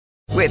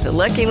With the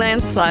Lucky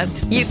Land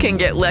Slots, you can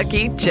get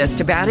lucky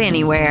just about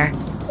anywhere.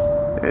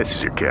 This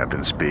is your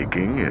captain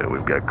speaking.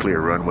 We've got clear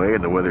runway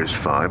and the weather's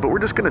fine, but we're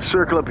just going to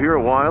circle up here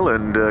a while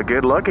and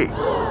get lucky.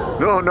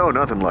 No,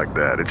 nothing like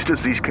that. It's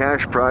just these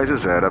cash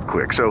prizes add up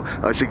quick. So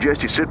I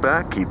suggest you sit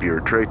back, keep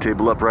your tray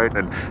table upright,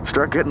 and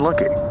start getting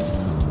lucky.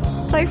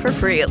 Play for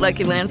free at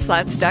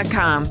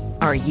LuckyLandSlots.com.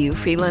 Are you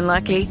feeling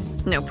lucky?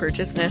 No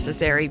purchase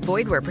necessary.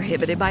 Void where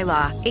prohibited by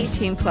law.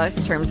 18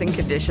 plus terms and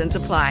conditions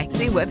apply.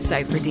 See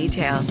website for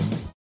details.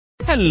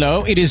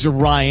 Hello, it is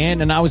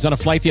Ryan, and I was on a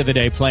flight the other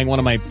day playing one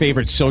of my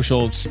favorite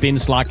social spin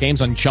slot games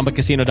on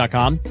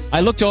ChumbaCasino.com. I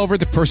looked over at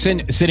the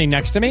person sitting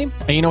next to me,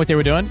 and you know what they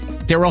were doing?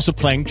 They were also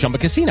playing Chumba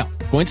Casino.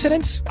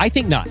 Coincidence? I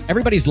think not.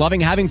 Everybody's loving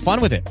having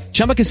fun with it.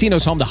 Chumba Casino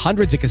is home to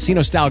hundreds of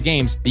casino-style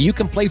games that you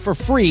can play for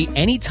free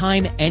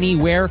anytime,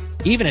 anywhere,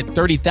 even at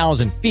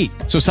 30,000 feet.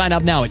 So sign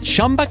up now at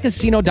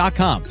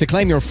ChumbaCasino.com to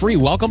claim your free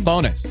welcome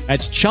bonus.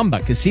 That's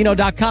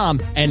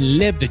ChumbaCasino.com and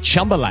live the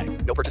Chumba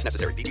life. No purchase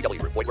necessary.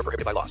 VGW. Void where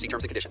prohibited by law. See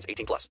terms and conditions.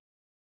 18 plus.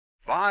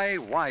 Buy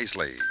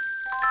wisely.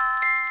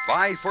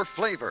 Buy for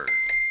flavor.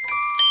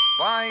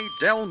 Buy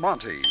Del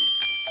Monte.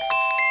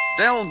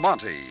 Del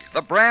Monte,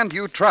 the brand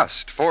you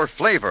trust for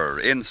flavor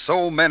in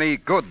so many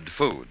good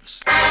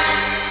foods.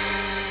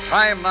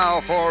 Time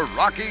now for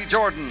Rocky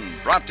Jordan,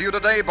 brought to you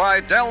today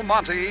by Del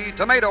Monte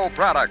Tomato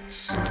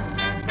Products.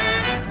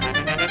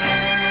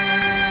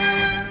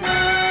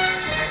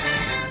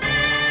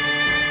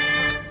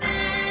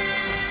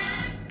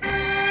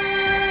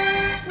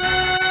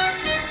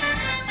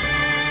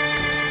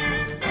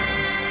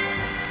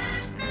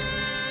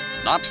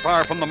 Not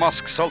far from the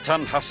Mosque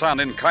Sultan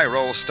Hassan in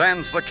Cairo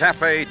stands the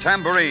Cafe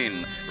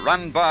Tambourine,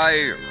 run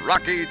by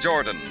Rocky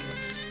Jordan.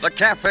 The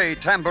Cafe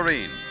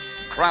Tambourine,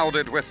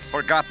 crowded with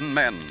forgotten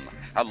men,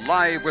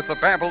 alive with the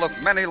babble of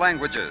many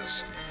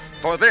languages.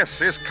 For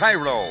this is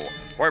Cairo,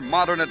 where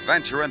modern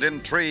adventure and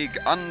intrigue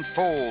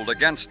unfold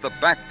against the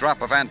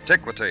backdrop of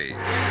antiquity.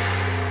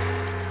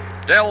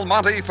 Del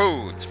Monte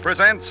Foods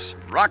presents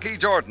Rocky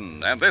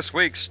Jordan and this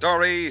week's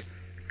story,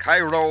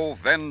 Cairo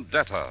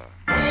Vendetta.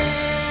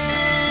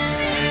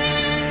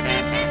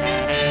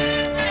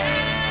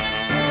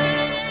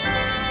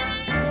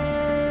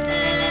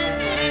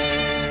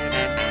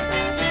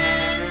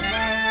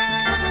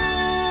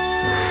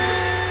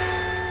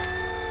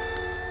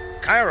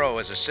 Cairo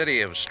is a city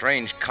of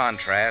strange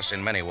contrasts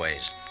in many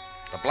ways.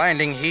 The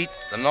blinding heat,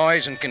 the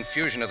noise and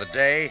confusion of the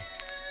day.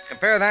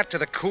 Compare that to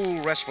the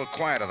cool, restful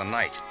quiet of the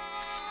night.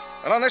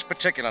 Well, on this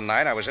particular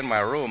night, I was in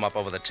my room up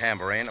over the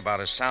Tambourine, about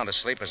as sound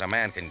asleep as a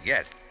man can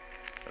get.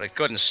 But it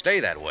couldn't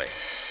stay that way.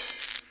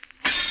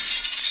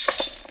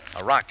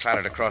 A rock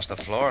clattered across the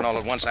floor, and all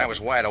at once I was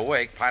wide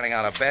awake, piling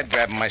out of bed,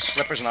 grabbing my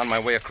slippers, and on my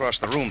way across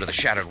the room to the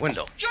shattered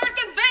window.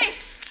 Jordan Bay!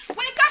 Wake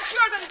up,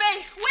 Jordan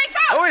Bay! Wake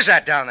up! Who is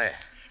that down there?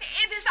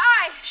 It is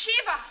I,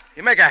 Shiva.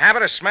 You make a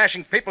habit of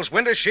smashing people's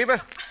windows, Shiva?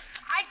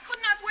 I could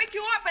not wake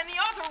you up any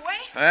other way.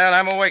 Well,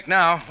 I'm awake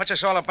now. What's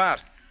this all about?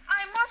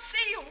 I must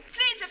see you.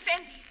 Please,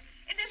 Effendi.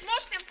 It is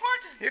most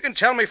important. You can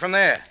tell me from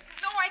there.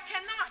 No, I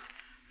cannot.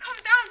 Come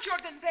down,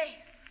 Jordan Bay.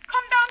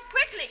 Come down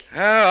quickly.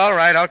 Oh, all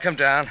right, I'll come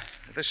down.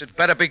 This had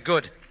better be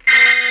good.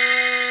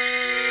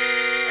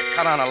 I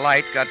cut on a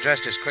light, got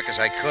dressed as quick as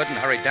I could, and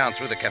hurried down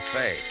through the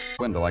cafe.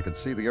 Window, I could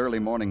see the early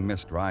morning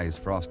mist rise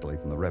frostily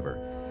from the river,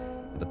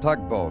 and a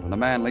tugboat and a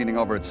man leaning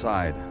over its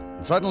side.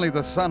 And suddenly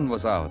the sun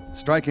was out,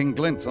 striking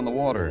glints on the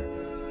water.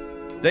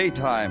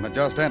 Daytime had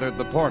just entered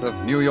the port of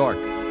New York.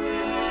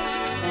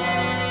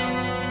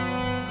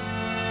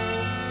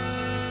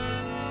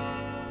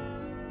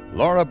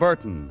 Laura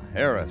Burton,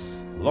 heiress,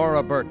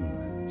 Laura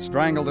Burton,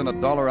 strangled in a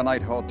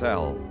 $1-a-night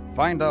hotel.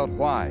 Find out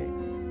why.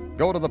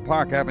 Go to the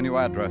Park Avenue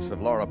address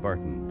of Laura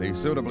Burton. Be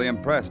suitably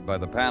impressed by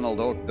the paneled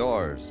oak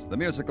doors, the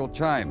musical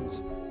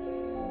chimes.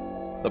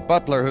 The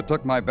butler who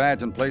took my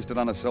badge and placed it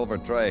on a silver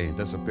tray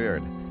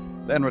disappeared,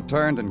 then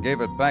returned and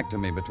gave it back to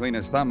me between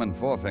his thumb and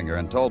forefinger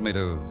and told me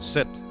to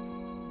sit.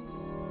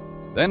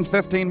 Then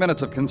 15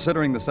 minutes of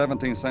considering the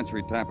 17th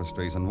century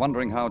tapestries and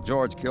wondering how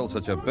George killed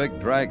such a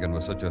big dragon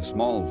with such a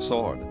small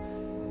sword.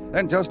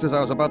 Then just as I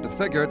was about to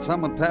figure it,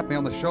 someone tapped me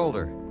on the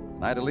shoulder,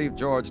 and I had to leave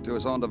George to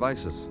his own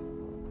devices.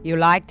 You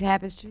like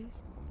tapestries?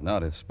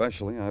 Not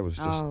especially. I was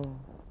just... Oh,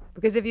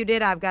 because if you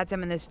did, I've got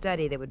some in the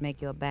study that would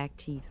make your back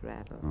teeth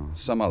rattle. Oh,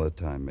 some other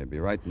time, maybe.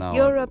 Right now...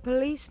 You're a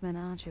policeman,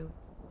 aren't you?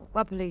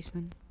 What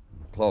policeman?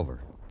 Clover.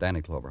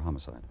 Danny Clover,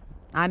 homicide.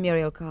 I'm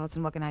Muriel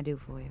Carlson. What can I do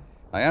for you?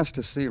 I asked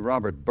to see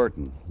Robert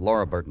Burton,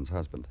 Laura Burton's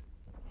husband.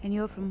 And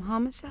you're from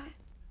homicide?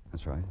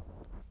 That's right.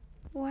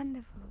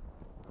 Wonderful.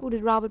 Who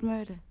did Robert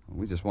murder?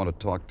 We just want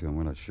to talk to him.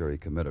 We're not sure he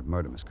committed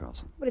murder, Miss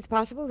Carlson. But it's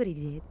possible that he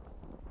did.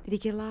 Did he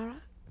kill Laura?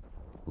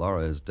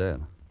 Laura is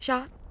dead.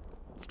 Shot?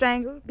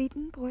 Strangled?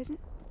 Beaten? Poisoned?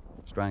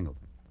 Strangled.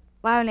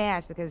 Well, I only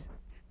ask because,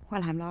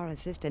 well, I'm Laura's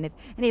sister, and if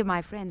any of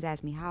my friends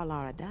ask me how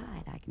Laura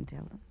died, I can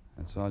tell them.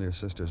 That's all your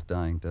sister's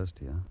dying does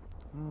to you,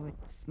 Oh,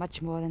 it's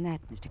much more than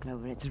that, Mr.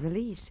 Clover. It's a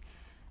release.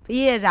 For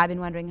years, I've been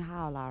wondering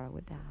how Laura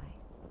would die.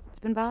 It's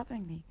been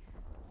bothering me.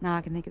 Now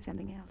I can think of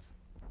something else.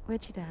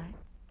 Where'd she die?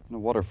 In a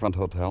waterfront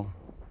hotel.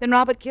 Then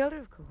Robert killed her,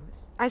 of course.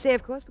 I say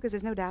of course because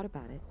there's no doubt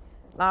about it.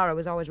 Laura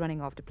was always running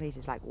off to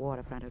places like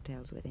waterfront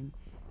hotels with him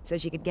so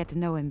she could get to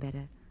know him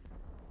better.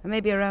 Or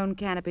maybe her own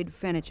canopied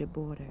furniture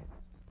bored her.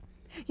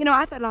 You know,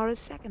 I thought Laura's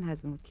second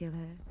husband would kill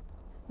her.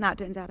 Now it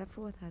turns out her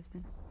fourth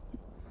husband.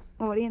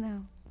 Well, what do you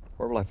know?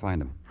 Where will I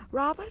find him?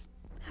 Robert?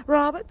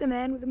 Robert, the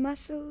man with the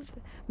muscles,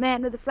 the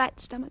man with the flat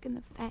stomach and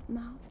the fat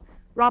mouth.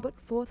 Robert,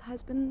 fourth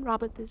husband,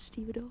 Robert the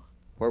stevedore.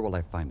 Where will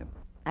I find him?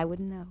 I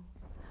wouldn't know.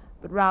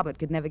 But Robert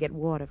could never get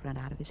waterfront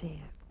out of his hair.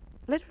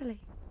 Literally.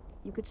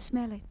 You could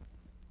smell it.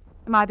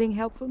 Am I being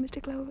helpful,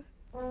 Mr. Clover?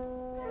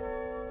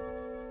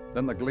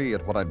 Then the glee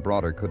at what I'd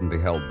brought her couldn't be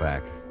held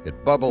back.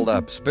 It bubbled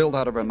up, spilled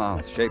out of her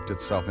mouth, shaped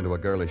itself into a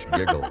girlish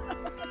giggle.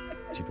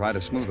 She tried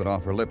to smooth it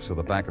off her lips with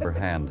the back of her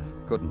hand.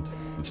 Couldn't.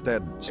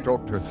 Instead,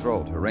 stroked her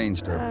throat,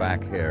 arranged her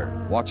back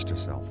hair, watched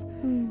herself,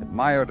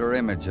 admired her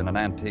image in an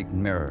antique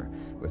mirror.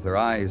 With her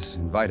eyes,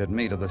 invited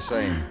me to the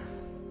same.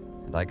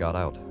 And I got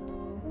out.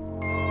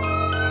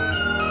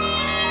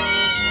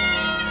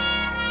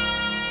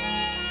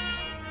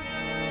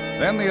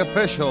 Then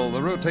the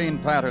routine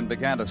pattern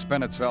began to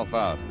spin itself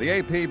out. The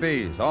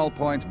APB's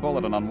all-points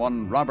bulletin on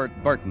one Robert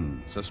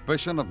Burton,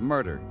 suspicion of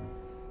murder.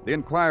 The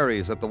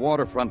inquiries at the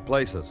waterfront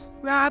places.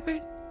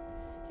 Robert,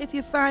 if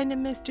you find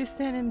him, mister,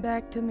 send him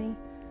back to me.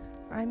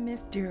 I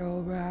miss dear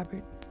old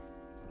Robert.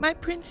 My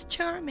Prince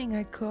Charming,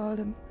 I called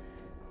him.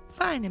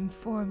 Find him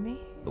for me.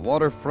 The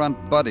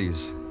waterfront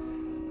buddies.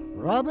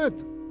 Robert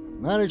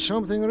married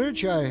something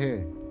rich, I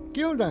hear.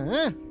 Gilda,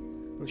 huh?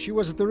 Well, she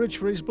wasn't the rich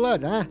for his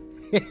blood, huh?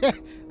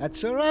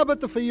 That's a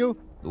Robert for you.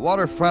 The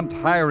waterfront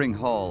hiring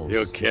halls.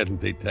 You're kidding,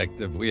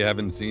 Detective. We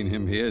haven't seen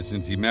him here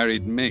since he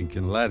married Mink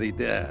and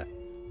la-di-da.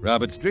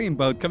 Robert's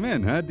dreamboat come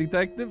in, huh,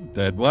 Detective?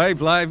 Dead wife,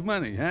 live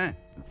money, huh?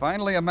 And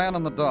finally, a man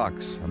on the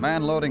docks. A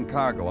man loading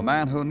cargo. A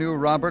man who knew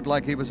Robert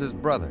like he was his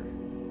brother.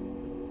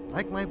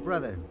 Like my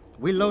brother.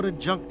 We loaded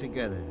junk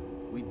together.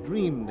 We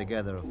dreamed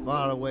together of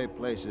faraway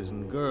places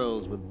and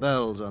girls with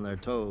bells on their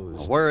toes.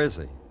 Well, where is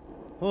he?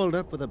 Holed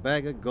up with a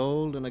bag of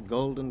gold and a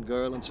golden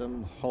girl in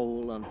some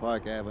hole on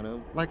Park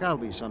Avenue, like I'll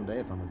be someday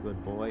if I'm a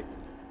good boy.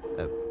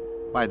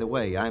 By the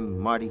way, I'm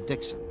Marty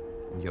Dixon,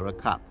 and you're a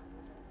cop.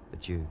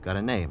 But you got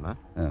a name,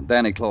 huh?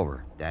 Danny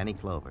Clover. Danny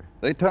Clover.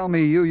 They tell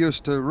me you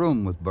used to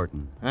room with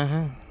Burton.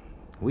 Uh-huh.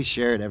 We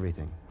shared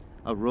everything.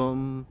 A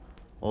room,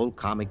 old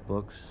comic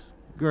books,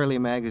 girly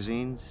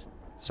magazines.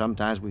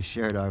 Sometimes we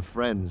shared our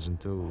friends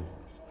until...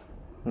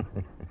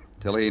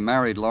 Till he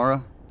married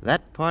Laura?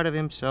 That part of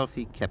himself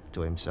he kept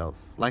to himself,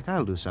 like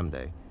I'll do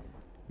someday.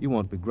 You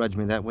won't begrudge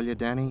me that, will you,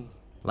 Danny?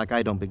 Like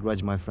I don't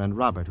begrudge my friend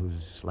Robert,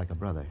 who's like a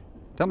brother.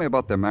 Tell me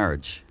about their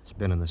marriage. It's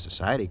been in the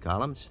society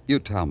columns. You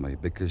tell me,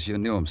 because you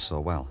knew him so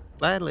well.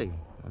 Gladly.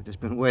 I've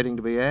just been waiting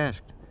to be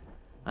asked.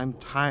 I'm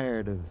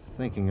tired of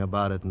thinking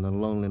about it in the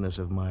loneliness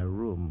of my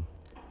room.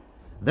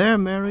 Their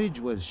marriage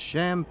was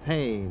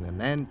champagne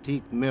and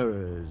antique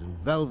mirrors and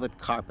velvet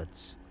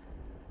carpets.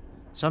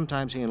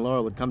 Sometimes he and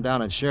Laura would come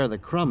down and share the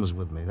crumbs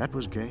with me. That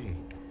was gay.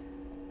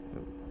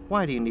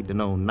 Why do you need to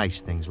know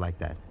nice things like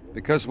that?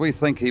 Because we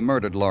think he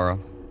murdered Laura.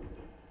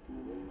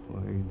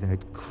 Why,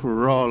 that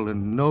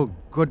crawling, no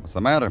good... What's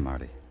the matter,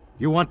 Marty?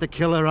 You want the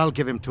killer? I'll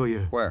give him to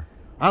you. Where?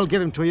 I'll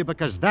give him to you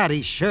because that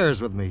he shares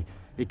with me.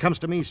 He comes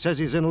to me, says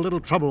he's in a little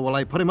trouble. Well,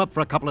 I put him up for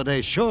a couple of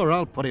days. Sure,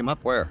 I'll put him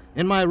up. Where?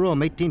 In my room,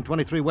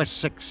 1823 West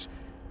 6.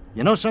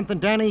 You know something,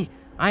 Danny?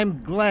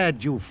 I'm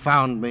glad you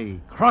found me.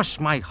 Cross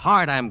my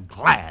heart, I'm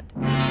glad.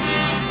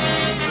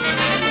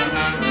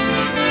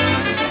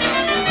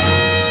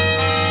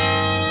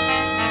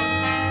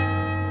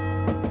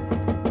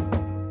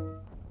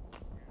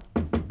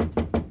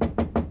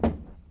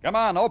 Come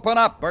on, open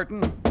up,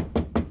 Burton.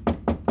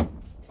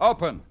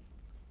 Open.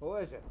 Who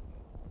is it?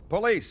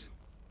 Police.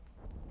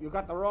 You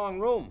got the wrong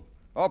room.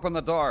 Open the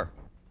door.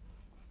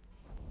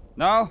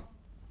 No?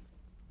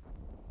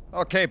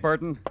 Okay,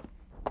 Burton.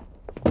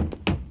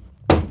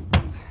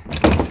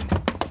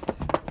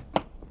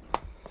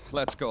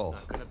 Let's go.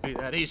 Not gonna be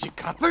that easy,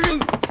 copper.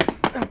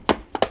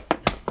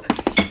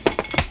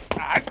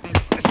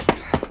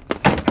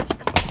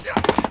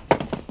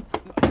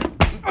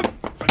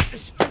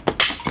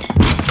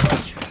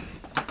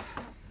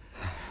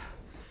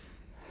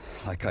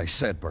 Like I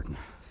said, Burton.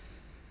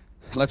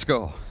 Let's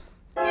go.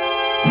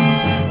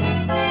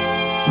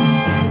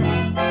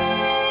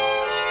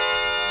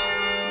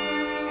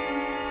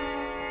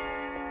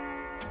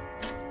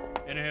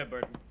 In here,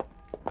 Burton.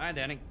 Hi,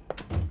 Danny.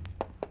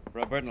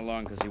 Brought Burton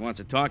along because he wants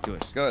to talk to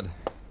us. Good.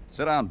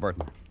 Sit down,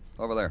 Burton.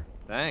 Over there.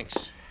 Thanks.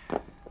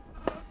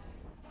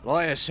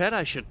 Lawyer said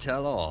I should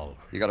tell all.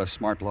 You got a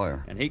smart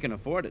lawyer. And he can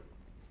afford it.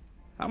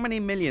 How many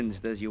millions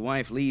does your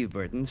wife leave,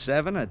 Burton?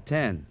 7 or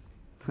 10?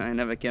 I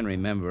never can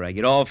remember. I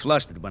get all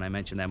flustered when I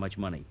mention that much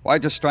money.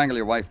 Why'd you strangle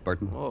your wife,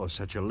 Burton? Oh,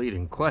 such a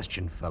leading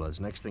question,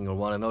 fellas. Next thing you'll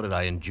want to know, did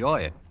I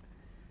enjoy it?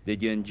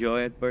 Did you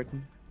enjoy it,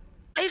 Burton?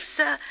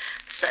 Wife's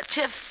such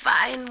a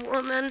fine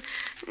woman.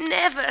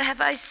 Never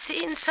have I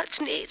seen such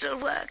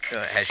needlework.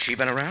 Has she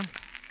been around?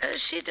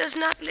 She does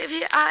not live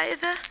here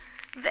either.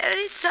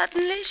 Very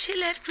suddenly she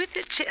left with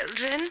the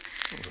children.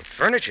 Well, the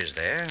furniture's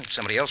there.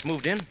 Somebody else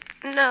moved in?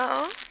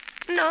 No,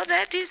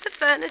 that is the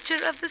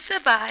furniture of the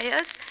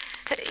Sabayas.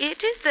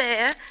 It is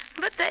there,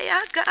 but they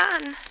are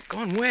gone.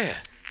 Gone where?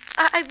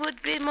 I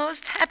would be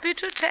most happy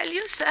to tell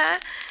you, sir,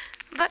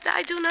 but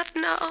I do not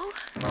know.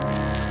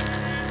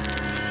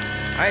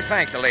 I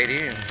thanked the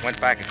lady and went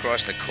back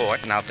across the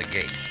court and out the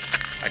gate.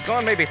 I'd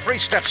gone maybe 3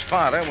 steps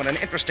farther when an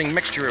interesting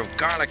mixture of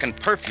garlic and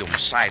perfume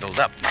sidled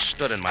up and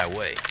stood in my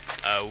way.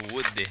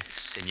 Would the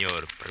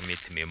senor permit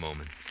me a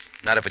moment?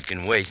 Not if it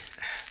can wait.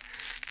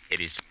 It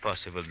is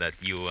possible that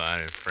you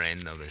are a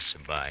friend of the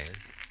Sabayas.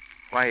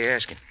 Why are you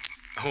asking?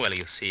 Well,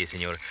 you see,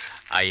 senor,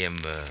 I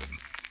am a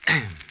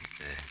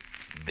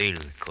bill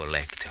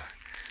collector.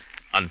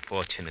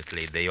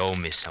 Unfortunately, they owe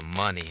me some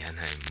money, and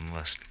I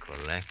must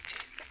collect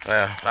it.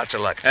 Well, lots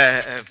of luck.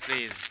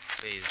 Please.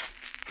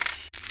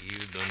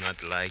 You do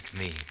not like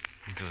me,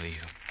 do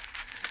you?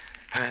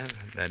 Well,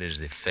 that is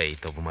the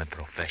fate of my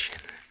profession.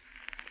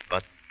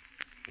 But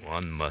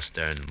one must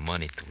earn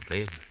money to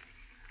live.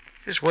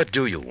 Just what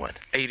do you want?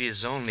 It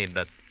is only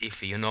that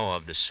if you know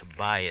of the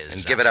Sabayas...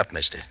 And give it up,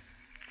 mister.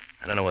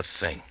 I don't know a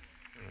thing.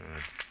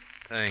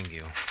 Thank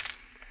you.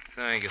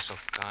 Thank you so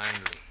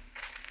kindly.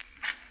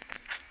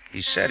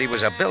 He said he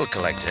was a bill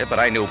collector, but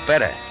I knew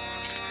better.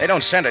 They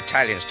don't send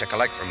Italians to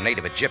collect from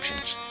native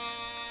Egyptians.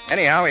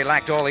 Anyhow, he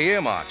lacked all the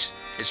earmarks.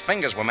 His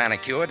fingers were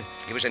manicured,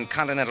 he was in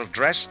continental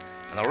dress,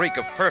 and the reek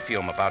of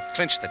perfume about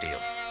clinched the deal.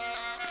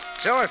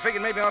 So I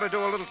figured maybe I ought to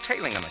do a little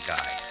tailing on the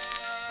guy.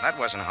 That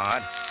wasn't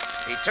hard.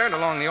 He turned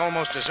along the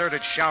almost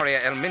deserted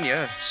Sharia El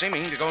Minya,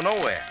 seeming to go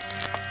nowhere.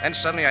 Then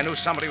suddenly I knew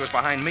somebody was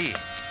behind me.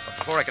 But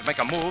before I could make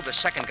a move, the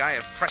second guy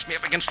had pressed me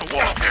up against the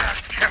wall.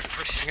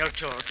 Careful, Senor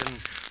Jordan,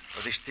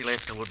 or the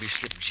stiletto will be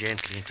slipped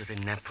gently into the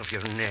nape of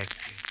your neck.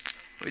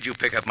 Where'd you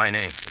pick up my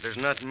name? It does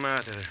not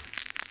matter.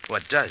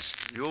 What does?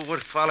 You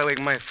were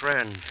following my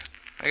friend.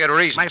 I got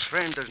reasons. My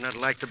friend does not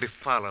like to be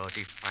followed.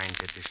 He finds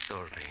it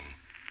disturbing.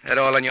 That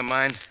all on your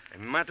mind? A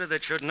matter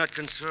that should not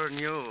concern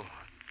you.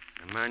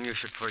 A man you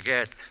should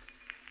forget.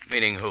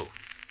 Meaning who?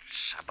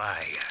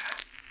 Sabaya.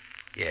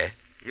 Yeah?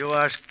 You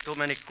ask too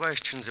many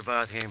questions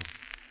about him.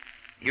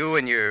 You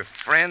and your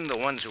friend, the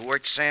ones who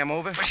worked Sam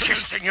over?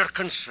 Persist in your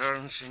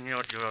concerns,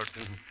 Senor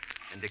Jordan,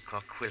 and the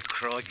cock will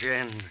crow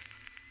again.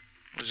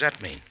 What does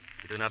that mean?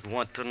 You do not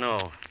want to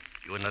know.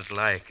 You will not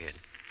like it.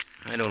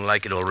 I don't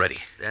like it already.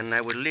 Then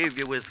I will leave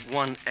you with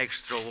one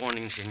extra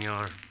warning,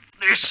 Senor.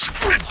 This...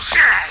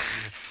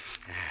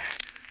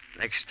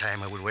 Next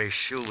time I will wear a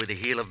shoe with a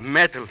heel of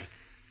metal.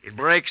 It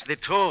breaks the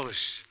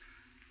toes.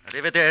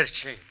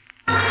 Arrivederci.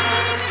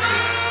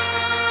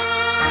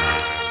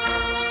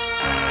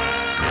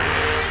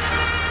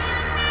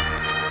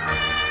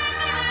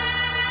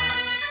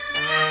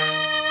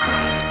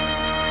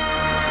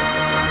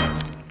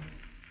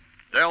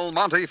 Del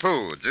Monte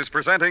Foods is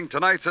presenting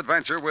tonight's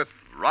adventure with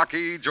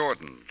Rocky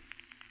Jordan.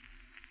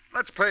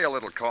 Let's pay a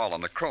little call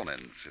on the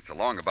Cronins. It's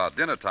along about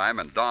dinner time,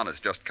 and Don is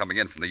just coming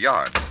in from the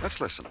yard.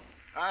 Let's listen.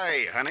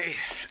 Hi, honey.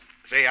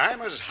 Say,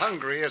 I'm as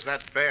hungry as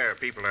that bear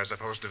people are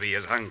supposed to be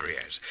as hungry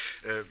as.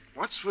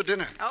 What's for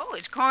dinner? Oh,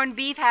 it's corned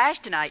beef hash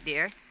tonight,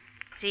 dear.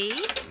 See?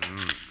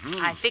 Mm-hmm.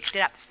 I fixed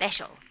it up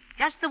special.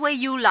 Just the way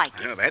you like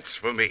it. Yeah, that's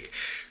for me.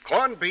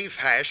 Corned beef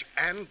hash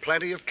and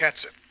plenty of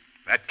catsup.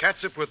 That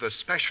catsup with a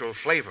special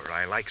flavor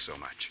I like so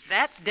much.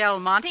 That's Del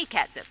Monte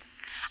catsup.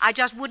 I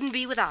just wouldn't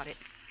be without it.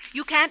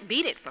 You can't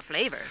beat it for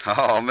flavor.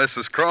 Oh,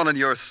 Mrs. Cronin,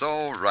 you're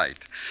so right.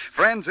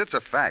 Friends, it's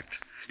a fact.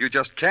 You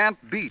just can't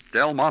beat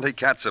Del Monte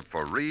catsup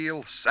for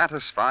real,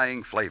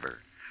 satisfying flavor.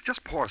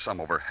 Just pour some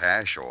over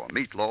hash or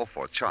meatloaf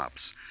or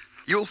chops.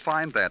 You'll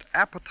find that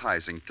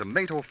appetizing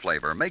tomato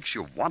flavor makes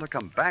you want to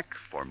come back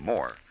for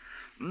more.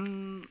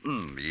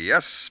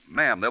 Yes,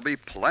 ma'am, there'll be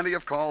plenty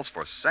of calls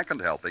for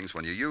second helpings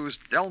when you use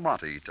Del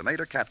Monte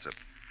tomato catsup.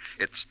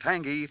 It's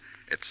tangy,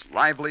 it's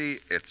lively,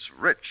 it's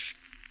rich.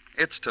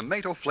 It's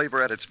tomato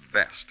flavor at its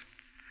best.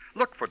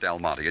 Look for Del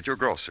Monte at your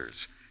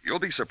grocer's. You'll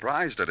be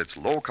surprised at its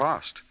low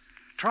cost.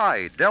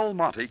 Try Del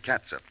Monte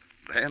catsup.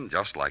 Then,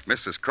 just like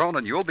Mrs.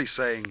 Cronin, you'll be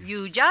saying...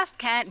 You just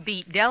can't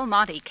beat Del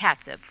Monte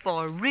catsup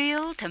for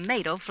real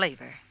tomato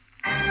flavor.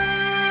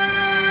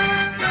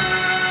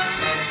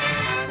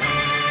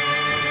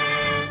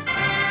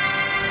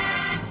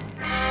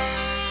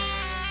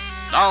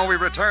 Now we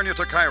return you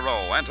to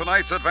Cairo and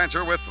tonight's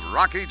adventure with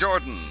Rocky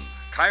Jordan,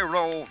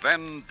 Cairo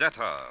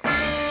Vendetta.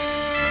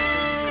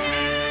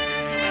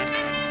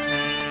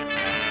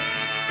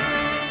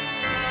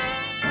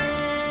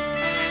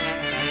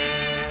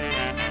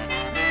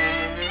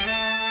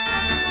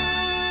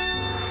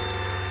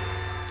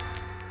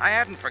 I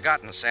hadn't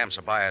forgotten Sam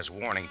Sabaya's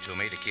warning to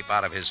me to keep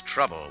out of his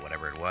trouble,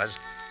 whatever it was.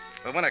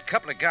 But when a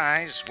couple of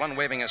guys, one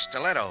waving a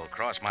stiletto,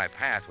 crossed my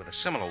path with a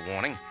similar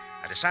warning,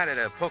 I decided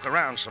to poke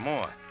around some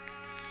more.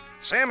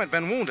 Sam had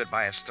been wounded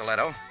by a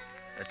stiletto.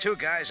 The 2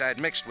 guys I'd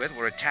mixed with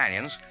were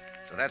Italians,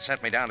 so that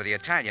sent me down to the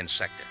Italian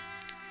sector.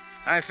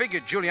 I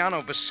figured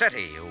Giuliano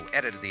Bassetti, who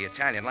edited the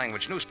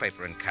Italian-language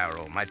newspaper in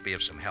Cairo, might be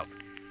of some help.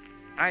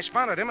 I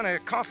spotted him in a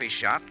coffee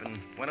shop and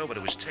went over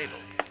to his table.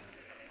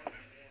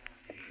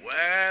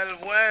 Well,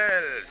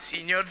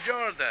 Signor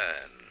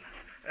Jordan.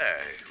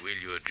 Will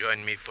you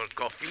join me for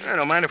coffee? I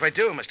don't mind if I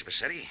do, Mr.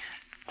 Bassetti.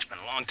 It's been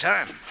a long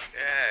time.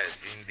 Yes,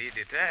 indeed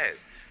it has.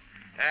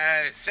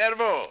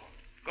 Servo,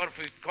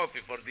 coffee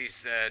for this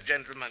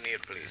gentleman here,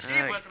 please.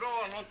 I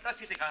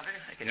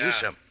can use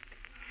some.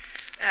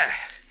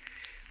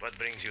 What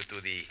brings you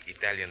to the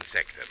Italian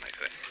sector, my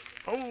friend?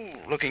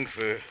 Oh, looking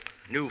for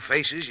new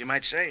faces, you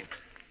might say.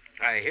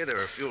 I hear there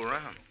are a few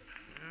around.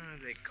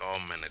 They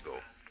come and go.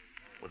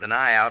 With an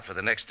eye out for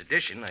the next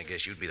edition, I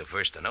guess you'd be the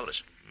first to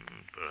notice.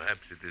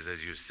 Perhaps it is as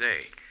you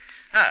say.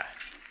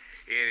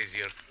 Here is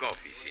your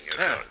coffee, Signor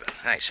Jordan.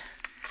 Thanks.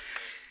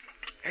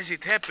 As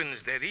it happens,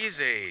 there is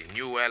a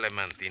new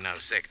element in our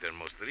sector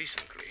most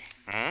recently.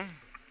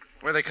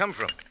 Where they come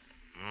from?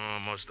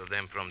 Most of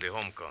them from the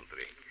home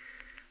country.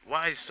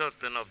 Why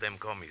certain of them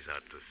come is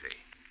hard to say.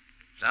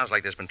 Sounds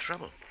like there's been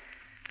trouble.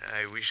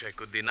 I wish I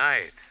could deny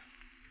it.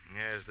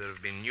 Yes, there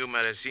have been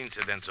numerous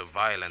incidents of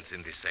violence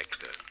in the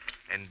sector,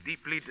 and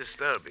deeply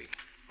disturbing.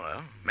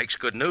 Well, makes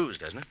good news,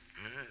 doesn't it?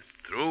 Yes,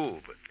 true,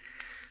 but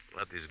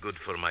what is good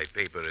for my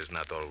paper is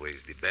not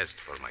always the best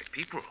for my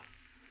people.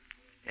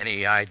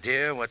 Any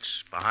idea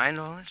what's behind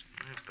all this?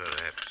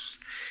 Perhaps.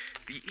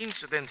 The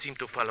incidents seem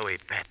to follow a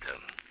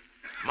pattern.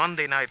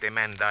 Monday night, a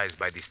man dies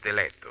by the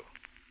stiletto.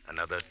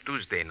 Another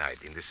Tuesday night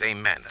in the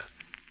same manner.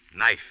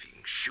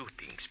 Knifing,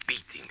 shootings,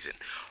 beatings,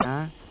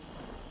 and...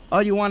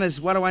 All you want is,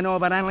 what do I know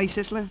about Annalise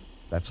Sisler?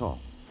 That's all.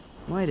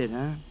 Waited,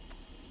 huh?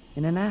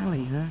 In an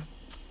alley, huh?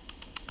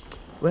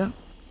 Well,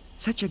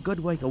 such a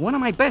good worker. One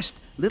of my best.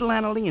 Little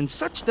Annalie in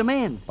such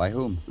demand. By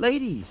whom?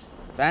 Ladies.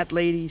 Fat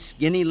ladies,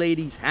 skinny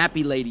ladies,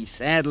 happy ladies,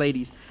 sad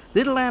ladies.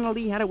 Little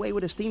Annalie had a way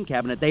with a steam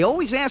cabinet. They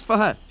always asked for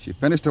her. She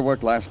finished her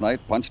work last night,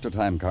 punched her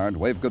time card,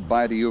 waved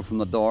goodbye to you from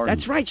the door.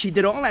 That's right. She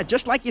did all that,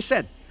 just like you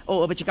said.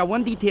 Oh, but you got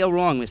one detail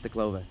wrong, Mr.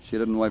 Clover. She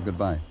didn't wave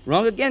goodbye.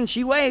 Wrong again.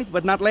 She waved,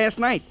 but not last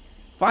night.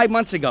 5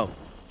 months ago.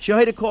 She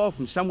heard a call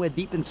from somewhere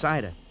deep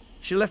inside her.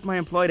 She left my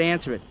employee to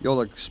answer it.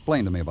 You'll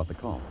explain to me about the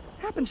call.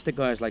 Happens to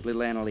girls like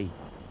little Annalie.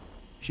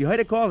 She heard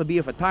a call to be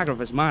a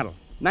photographer's model.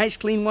 Nice,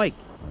 clean work.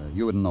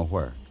 You wouldn't know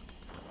where.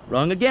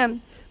 Wrong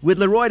again. With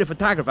Leroy, the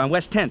photographer, on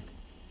West 10th.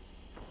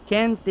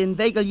 Can't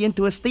inveigle you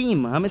into a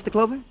steam, huh, Mr.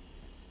 Clover?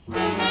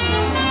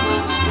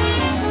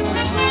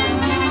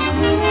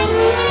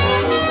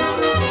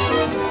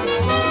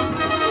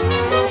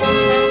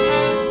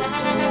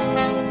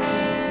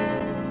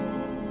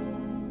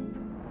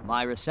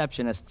 My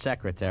receptionist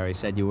secretary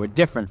said you were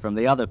different from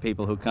the other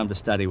people who come to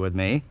study with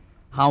me.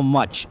 How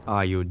much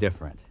are you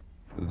different?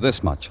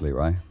 This much,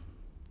 Leroy.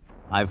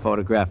 I've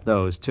photographed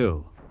those,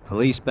 too.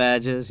 Police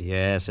badges,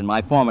 yes, in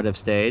my formative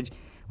stage,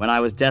 when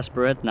I was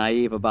desperate,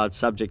 naive about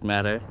subject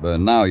matter. But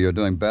now you're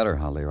doing better,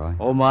 huh, Leroy?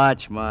 Oh,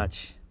 much,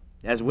 much.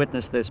 As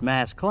witness this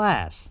mass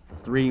class.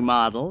 3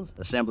 models,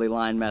 assembly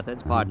line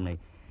methods, pardon me.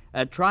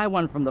 Try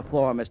one from the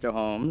floor, Mr.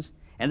 Holmes.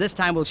 And this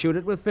time we'll shoot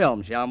it with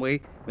film, shall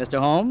we, Mr.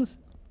 Holmes?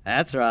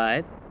 That's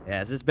right.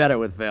 Yes, it's better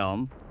with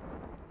film.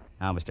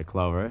 Now, Mr.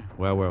 Clover,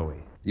 where were we?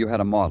 You had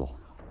a model.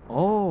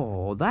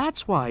 Oh,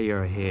 that's why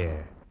you're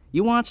here.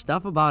 You want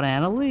stuff about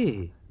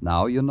Annalie.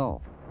 Now you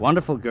know.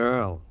 Wonderful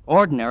girl.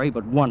 Ordinary,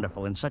 but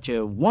wonderful in such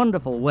a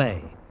wonderful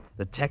way.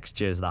 The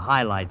textures, the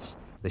highlights,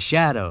 the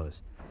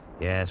shadows.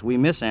 Yes, we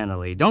miss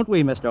Annalie, don't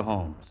we, Mr.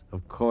 Holmes?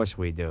 Of course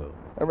we do.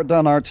 Ever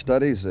done art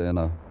studies in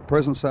a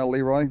prison cell,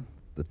 Leroy?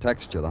 The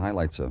texture, the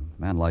highlights, a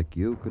man like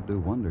you could do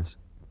wonders.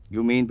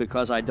 You mean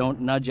because I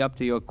don't nudge up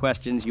to your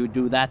questions, you'd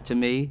do that to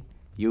me?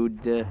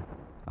 You'd,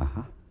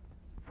 Uh-huh.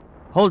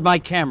 Hold my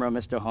camera,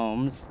 Mr.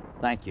 Holmes.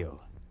 Thank you.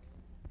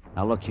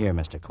 Now look here,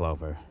 Mr.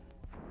 Clover.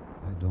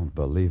 I don't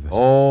believe it.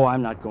 Oh,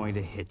 I'm not going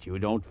to hit you.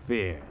 Don't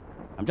fear.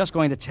 I'm just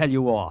going to tell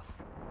you off.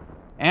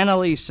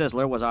 Annalie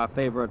Sisler was our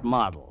favorite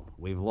model.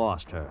 We've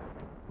lost her.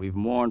 We've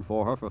mourned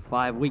for her for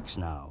 5 weeks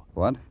now.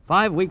 What?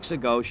 5 weeks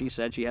ago, she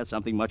said she had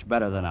something much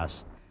better than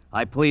us.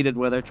 I pleaded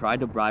with her,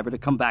 tried to bribe her to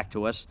come back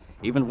to us,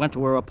 even went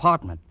to her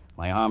apartment,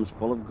 my arms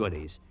full of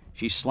goodies.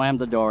 She slammed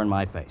the door in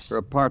my face. Her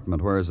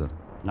apartment, where is it?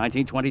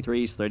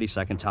 1923's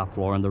 32nd top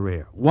floor in the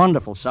rear.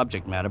 Wonderful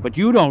subject matter, but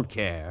you don't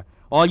care.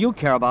 All you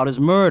care about is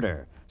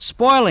murder,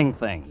 spoiling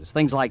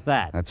things like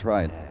that. That's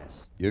right.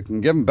 Yes. You can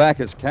give him back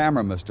his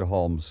camera, Mr.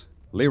 Holmes.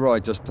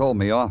 Leroy just told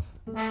me off.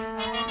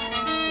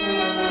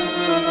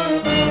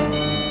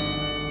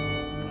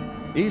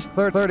 East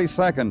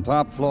 32nd,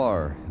 top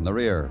floor, in the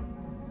rear.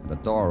 And a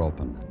door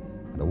open.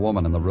 And a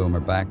woman in the room, her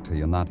back to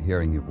you, not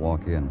hearing you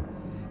walk in.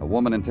 A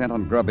woman intent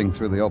on grubbing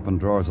through the open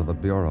drawers of a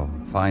bureau,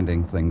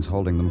 finding things,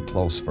 holding them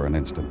close for an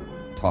instant,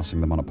 tossing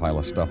them on a pile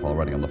of stuff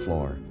already on the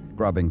floor,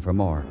 grubbing for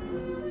more.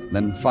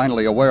 Then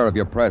finally aware of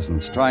your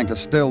presence, trying to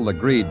still the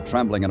greed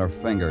trembling in her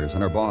fingers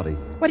and her body.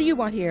 What do you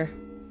want here?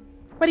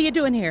 What are you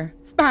doing here?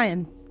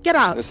 Spying. Get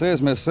out. This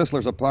is Miss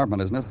Sisler's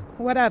apartment, isn't it?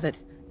 What of it?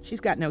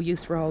 She's got no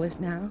use for all this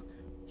now.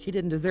 She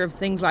didn't deserve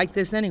things like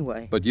this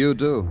anyway. But you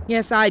do.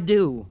 Yes, I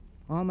do.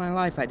 All my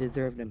life I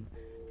deserved them.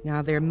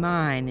 Now they're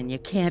mine, and you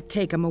can't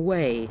take them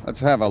away.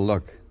 Let's have a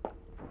look.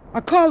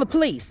 I'll call the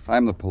police.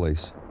 I'm the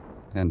police.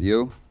 And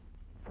you?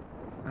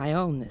 I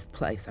own this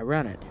place. I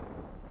run it.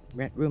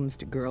 Rent rooms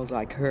to girls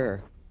like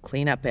her.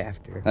 Clean up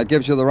after her. That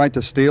gives you the right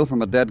to steal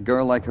from a dead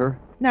girl like her?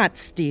 Not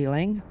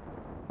stealing.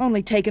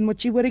 Only taking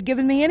what she would have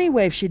given me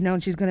anyway if she'd known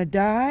she's going to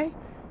die.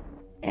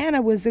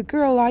 Anna was a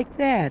girl like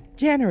that,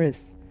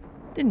 generous.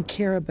 Didn't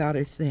care about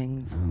her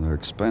things. Well, they're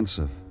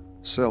expensive.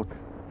 Silk.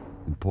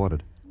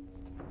 Imported.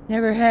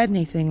 Never had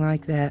anything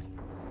like that.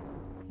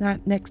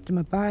 Not next to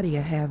my body,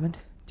 I haven't.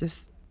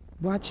 Just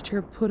watched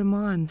her put 'em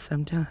on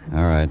sometimes.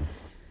 All right.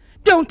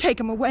 Don't take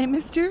 'em away,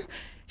 mister.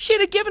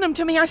 She'd have given 'em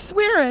to me, I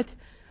swear it.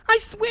 I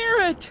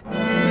swear it.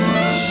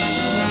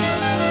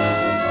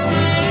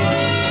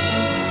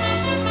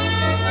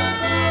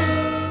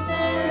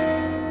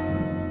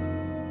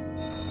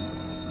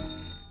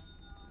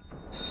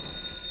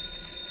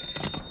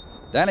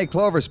 Danny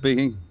Clover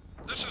speaking.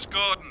 This is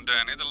Gordon,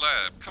 Danny, the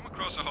lab. Come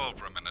across the hall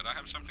for a minute. I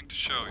have something to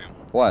show you.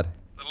 What?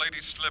 The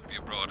lady's slip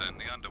you brought in,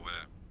 the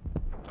underwear.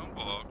 Don't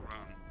walk,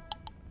 run.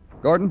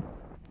 Gordon?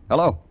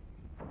 Hello?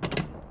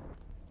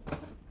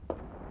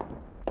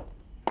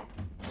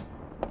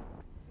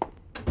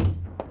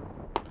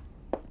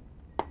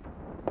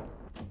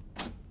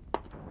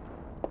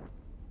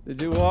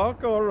 Did you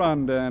walk or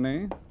run,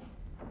 Danny?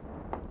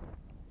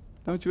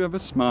 Don't you ever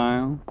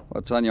smile?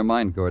 What's on your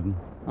mind, Gordon?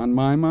 On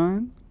my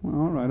mind? Well,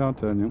 all right, I'll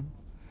tell you.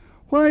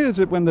 Why is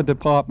it when the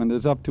department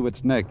is up to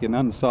its neck in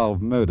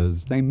unsolved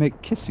murders, they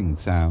make kissing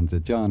sounds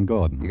at John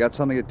Gordon? You got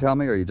something to tell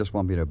me, or you just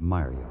want me to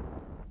admire you?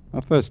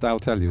 Well, first I'll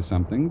tell you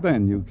something,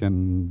 then you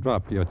can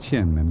drop your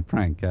chin in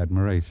frank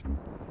admiration.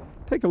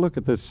 Take a look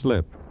at this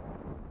slip.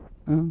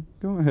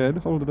 Go ahead,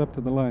 hold it up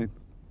to the light.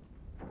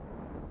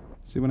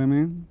 See what I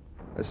mean?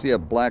 I see a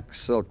black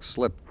silk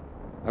slip.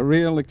 A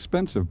real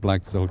expensive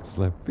black silk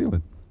slip. Feel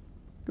it.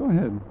 Go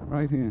ahead,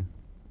 right here.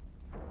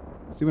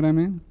 See what I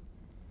mean?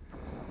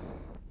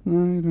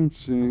 No, you don't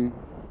see.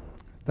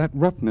 That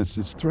roughness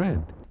is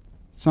thread.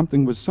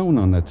 Something was sewn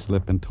on that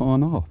slip and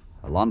torn off.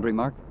 A laundry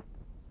mark?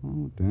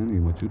 Oh, Danny,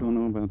 what you don't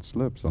know about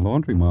slips. A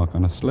laundry mark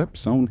on a slip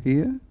sewn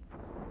here?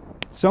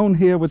 Sewn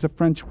here was a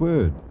French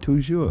word,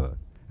 toujours.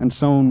 And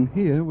sewn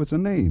here was a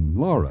name,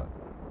 Laura.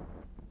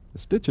 The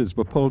stitches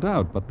were pulled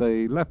out, but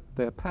they left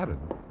their pattern.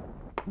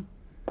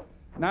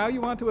 Now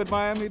you want to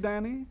admire me,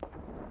 Danny?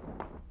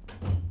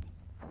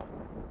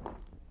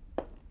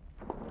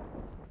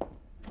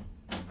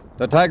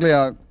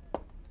 Tartaglia.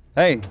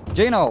 Hey,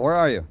 Gino, where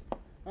are you?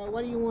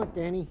 What do you want,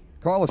 Danny?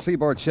 Call the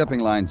Seaboard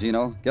Shipping Line,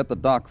 Gino. Get the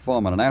dock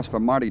foreman and ask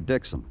for Marty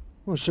Dixon.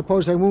 Well,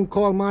 suppose they won't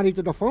call Marty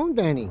to the phone,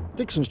 Danny.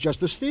 Dixon's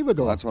just a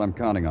stevedore. That's what I'm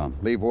counting on.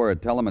 Leave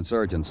word. Tell him it's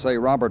urgent. Say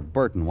Robert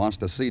Burton wants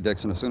to see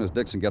Dixon as soon as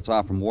Dixon gets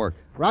off from work.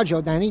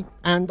 Roger, Danny.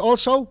 And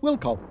also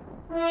Wilco.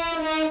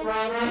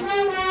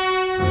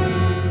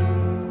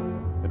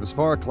 It was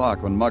 4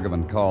 o'clock when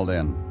Muggavan called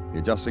in. He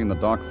had just seen the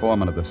dock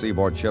foreman of the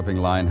Seaboard Shipping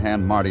Line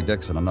hand Marty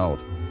Dixon a note.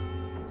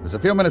 It was a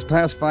few minutes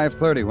past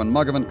 5:30 when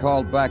Muggavan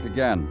called back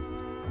again.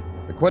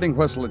 The quitting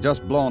whistle had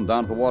just blown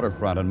down to the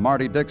waterfront, and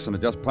Marty Dixon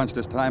had just punched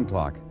his time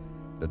clock.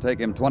 It would take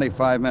him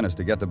 25 minutes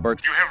to get to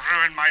Burton. You have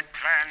ruined my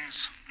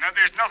plans. Now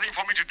there's nothing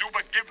for me to do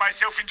but give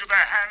myself into their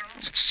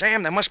hands. But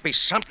Sam, there must be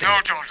something. No,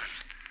 Jordan.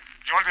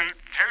 Jordan,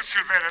 tell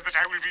Silvera that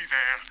I will be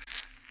there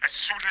as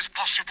soon as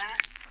possible.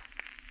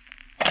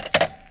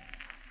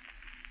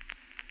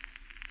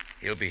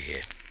 He'll be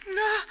here.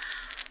 No.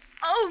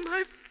 Oh,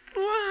 my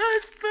poor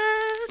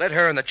husband. Let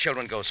her and the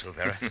children go,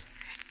 Silvera.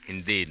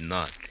 Indeed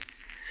not.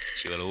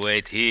 She will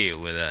wait here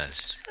with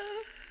us.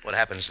 What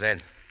happens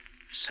then?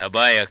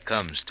 Sabaya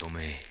comes to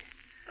me.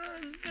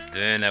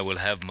 Then I will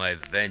have my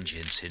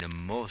vengeance in a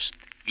most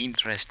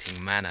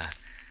interesting manner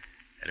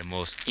at a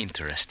most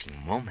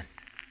interesting moment.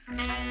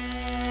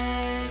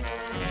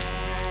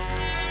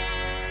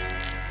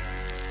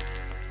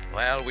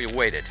 Well, we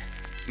waited.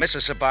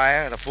 Mrs.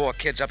 Sabaya, the 4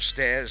 kids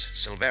upstairs,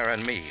 Silvera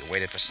and me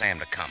waited for Sam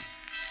to come.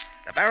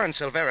 The Baron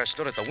Silvera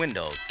stood at the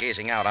window,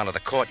 gazing out onto the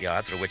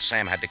courtyard through which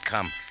Sam had to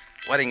come,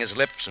 wetting his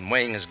lips and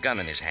weighing his gun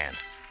in his hand.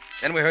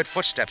 Then we heard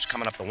footsteps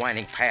coming up the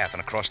winding path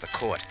and across the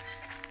court.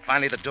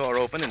 Finally, the door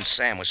opened and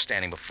Sam was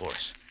standing before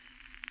us.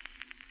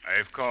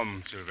 I've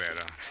come,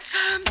 Silvera.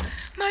 Sam,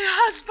 my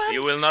husband.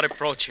 You will not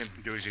approach him.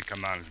 Do as he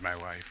commands, my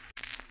wife.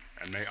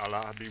 And may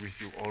Allah be with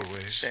you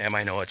always. Sam,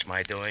 I know it's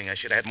my doing. I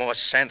should have had more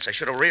sense. I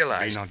should have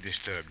realized. Be not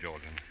disturbed,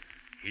 Jordan.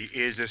 He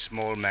is a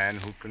small man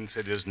who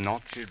considers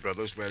not his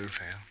brother's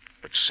welfare.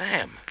 But,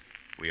 Sam...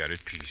 We are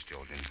at peace,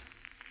 Jordan.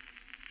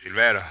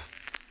 Silvera,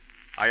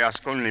 I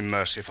ask only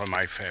mercy for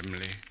my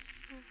family.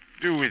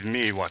 Do with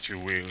me what you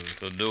will.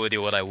 To do with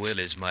you what I will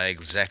is my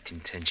exact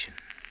intention.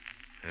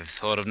 I've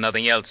thought of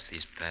nothing else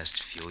these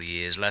past few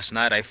years. Last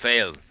night I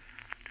failed.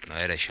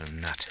 Tonight I shall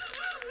not.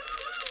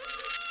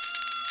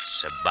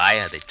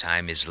 Sabaya, the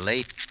time is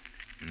late.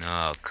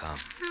 Now come.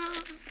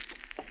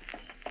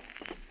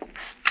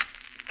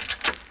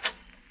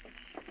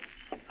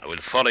 I will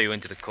follow you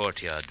into the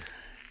courtyard.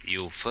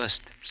 You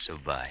first,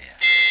 Sabaya.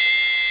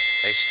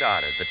 They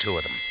started, the 2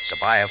 of them.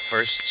 Sabaya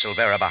first,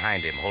 Silvera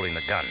behind him, holding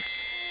the gun.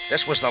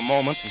 This was the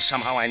moment, and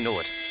somehow I knew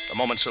it. The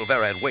moment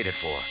Silvera had waited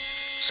for.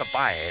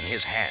 Sabaya in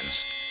his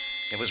hands.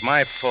 It was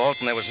my fault,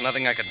 and there was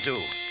nothing I could do.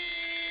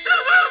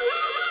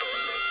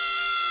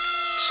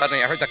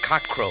 Suddenly I heard the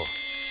cock crow,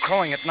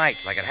 crowing at night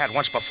like it had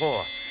once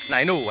before. And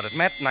I knew what it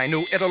meant, and I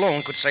knew it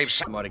alone could save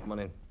some. Marty, come on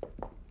in.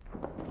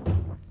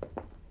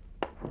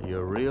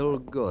 You're real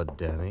good,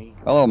 Danny.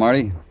 Hello,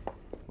 Marty.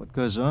 What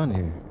goes on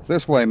here? It's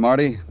this way,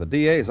 Marty. The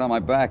DA's on my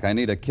back. I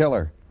need a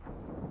killer.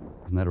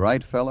 Isn't that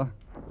right, fella?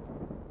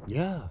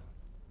 Yeah.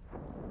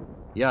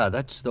 Yeah,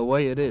 that's the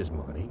way it is,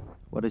 Marty.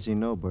 What does he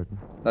know, Burton?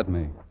 Let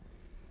me.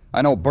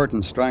 I know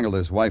Burton strangled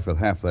his wife with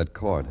half that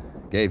cord.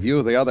 Gave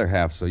you the other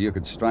half so you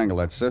could strangle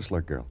that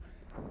Sisler girl.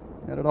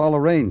 Had it all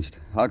arranged.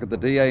 How could the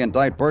DA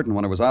indict Burton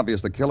when it was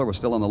obvious the killer was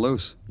still on the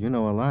loose? You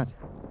know a lot.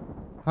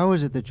 How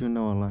is it that you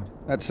know a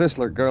lot? That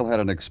Sisler girl had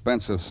an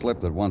expensive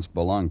slip that once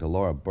belonged to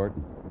Laura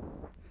Burton.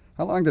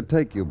 How long did it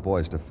take you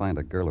boys to find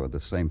a girl with the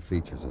same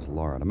features as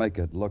Laura, to make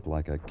it look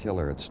like a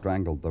killer had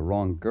strangled the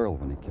wrong girl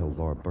when he killed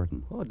Laura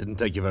Burton? Oh, it didn't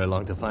take you very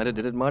long to find her,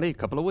 did it, Marty? A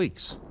couple of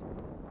weeks.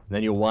 And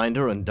then you wined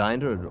her and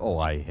dined her. Oh,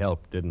 I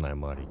helped, didn't I,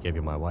 Marty? Gave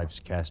you my wife's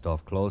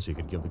cast-off clothes so you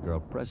could give the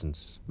girl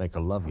presents, make her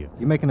love you.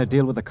 You making a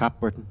deal with the cop,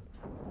 Burton?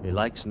 He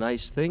likes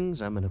nice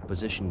things. I'm in a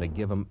position to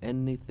give him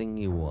anything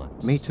he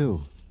wants. Me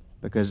too.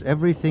 Because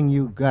everything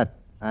you got,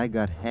 I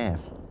got half.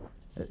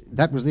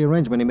 That was the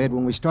arrangement he made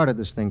when we started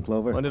this thing,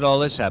 Clover. When did all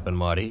this happen,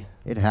 Marty?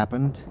 It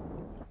happened,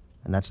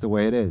 and that's the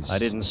way it is. I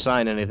didn't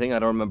sign anything. I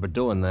don't remember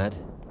doing that.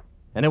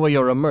 Anyway,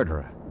 you're a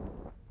murderer.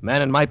 A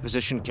man in my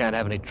position can't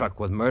have any truck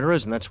with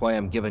murderers, and that's why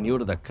I'm giving you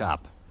to the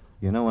cop.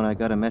 You know, when I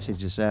got a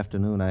message this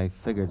afternoon, I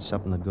figured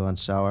something had gone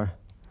sour,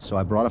 so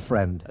I brought a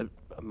friend.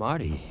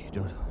 Marty,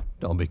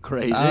 don't be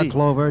crazy.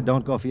 Clover,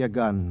 don't go for your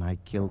gun. I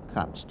kill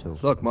cops, too.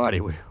 Look,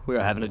 Marty, we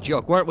were having a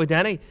joke, weren't we,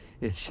 Danny?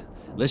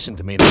 Listen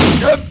to me.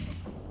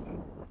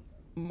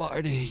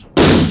 Marty.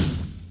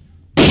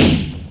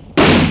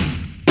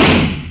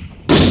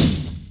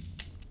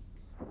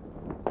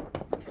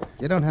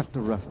 You don't have to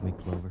rough me,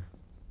 Clover.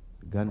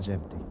 The gun's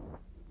empty.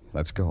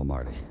 Let's go,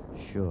 Marty.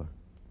 Sure.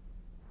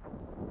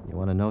 You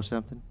want to know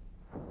something?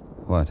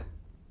 What?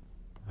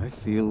 I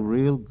feel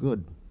real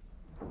good.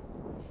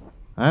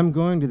 I'm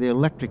going to the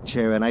electric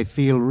chair, and I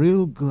feel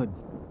real good.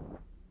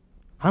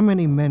 How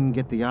many men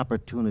get the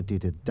opportunity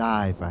to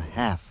die for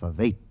half of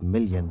 $8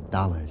 million?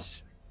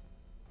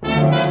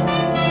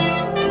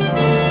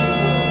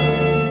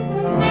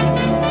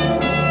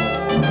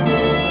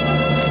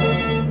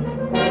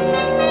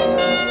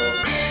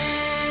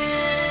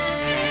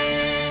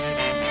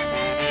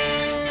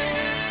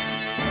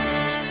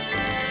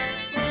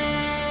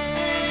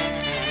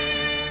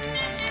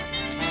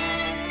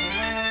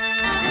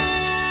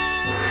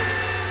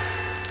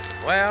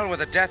 Well, with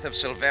the death of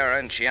Silvera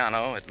and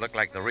Chiano, it looked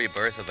like the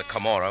rebirth of the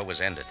Camorra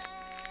was ended.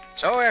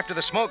 So after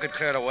the smoke had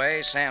cleared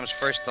away, Sam's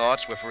first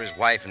thoughts were for his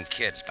wife and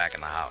kids back in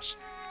the house.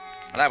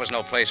 Well, that was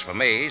no place for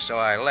me, so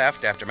I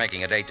left after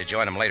making a date to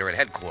join him later at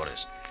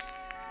headquarters.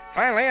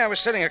 Finally, I was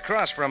sitting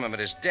across from him at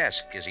his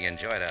desk as he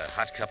enjoyed a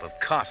hot cup of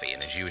coffee in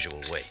his usual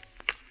way.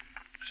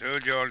 So,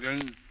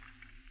 Jordan,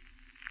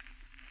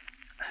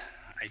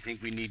 I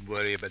think we need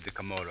worry about the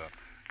Camorra.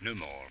 No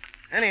more.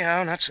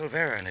 Anyhow, not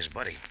Silvera and his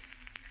buddy.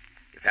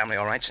 Your family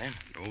all right, Sam?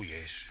 Oh,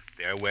 yes.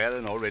 They are well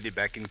and already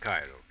back in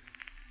Cairo.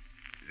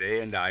 They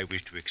and I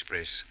wish to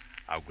express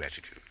our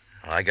gratitude.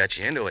 Well, I got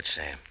you into it,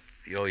 Sam.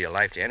 If you owe your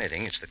life to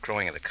anything, it's the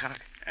crowing of the cock.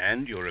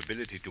 And your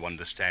ability to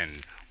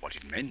understand what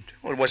it meant.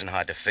 Well, it wasn't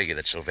hard to figure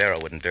that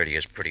Silvera wouldn't dirty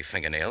his pretty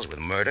fingernails with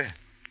murder.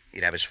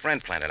 He'd have his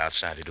friend planted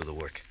outside to do the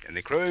work. And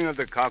the crowing of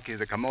the cock is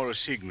the Camorra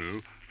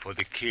signal for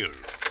the kill.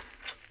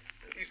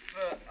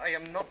 If I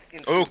am not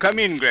in... Oh, come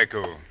in,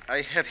 Greco.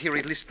 I have here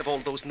a list of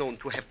all those known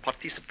to have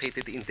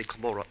participated in the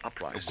Camorra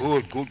uprising.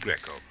 Oh, good,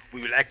 Greco.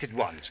 We will act at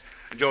once.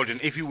 Jordan,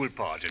 if you will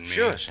pardon me.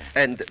 Sure, sir.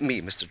 And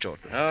me, Mr.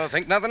 Jordan. Oh,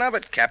 think nothing of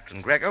it,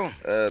 Captain Greco.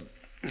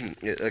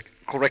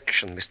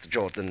 Correction, Mr.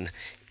 Jordan.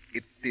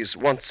 It is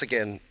once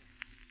again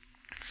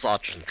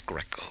Sergeant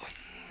Greco.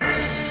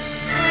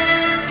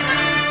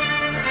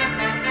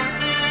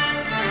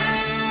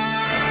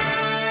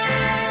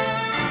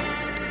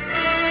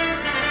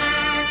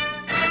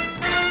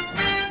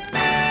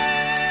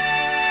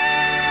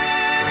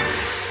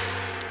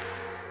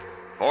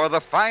 For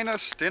the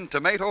finest in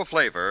tomato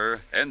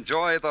flavor,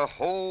 enjoy the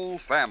whole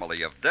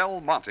family of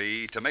Del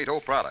Monte tomato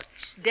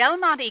products. Del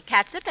Monte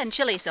catsup and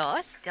chili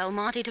sauce, Del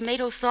Monte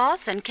tomato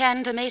sauce and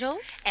canned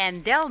tomatoes,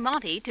 and Del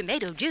Monte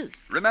tomato juice.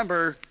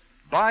 Remember,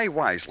 buy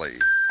wisely.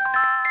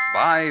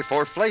 Buy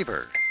for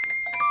flavor.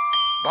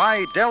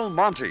 Buy Del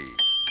Monte.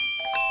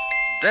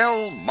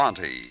 Del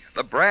Monte,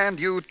 the brand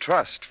you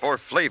trust for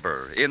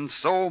flavor in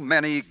so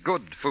many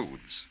good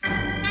foods.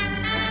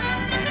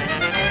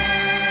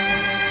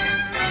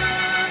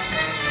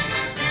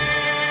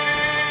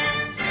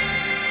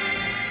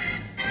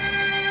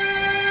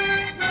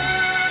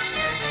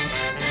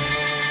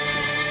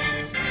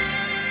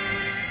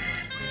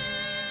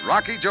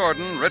 Rocky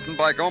Jordan, written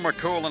by Gomer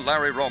Cool and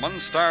Larry Roman,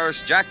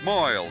 stars Jack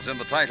Moyles in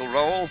the title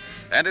role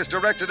and is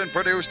directed and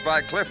produced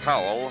by Cliff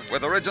Howell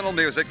with original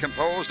music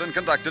composed and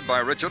conducted by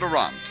Richard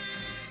Arant.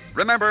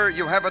 Remember,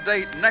 you have a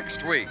date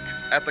next week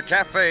at the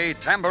Cafe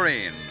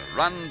Tambourine,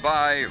 run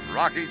by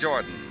Rocky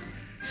Jordan.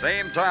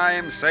 Same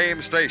time,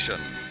 same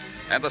station.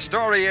 And the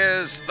story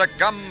is The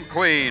Gum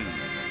Queen.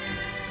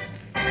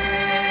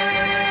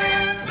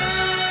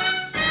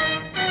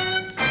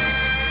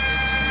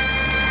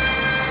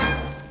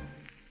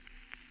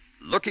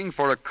 Looking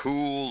for a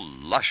cool,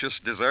 luscious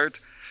dessert?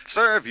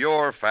 Serve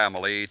your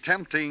family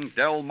tempting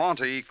Del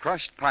Monte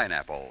crushed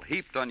pineapple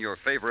heaped on your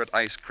favorite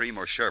ice cream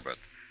or sherbet.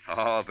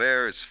 Oh,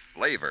 there's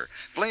flavor.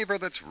 Flavor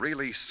that's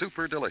really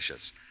super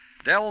delicious.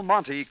 Del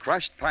Monte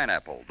crushed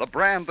pineapple, the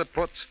brand that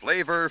puts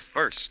flavor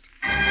first.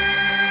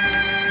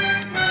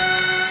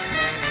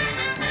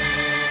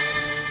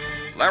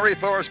 Larry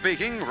Thor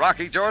speaking.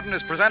 Rocky Jordan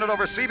is presented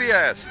over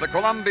CBS, the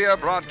Columbia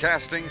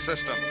Broadcasting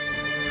System.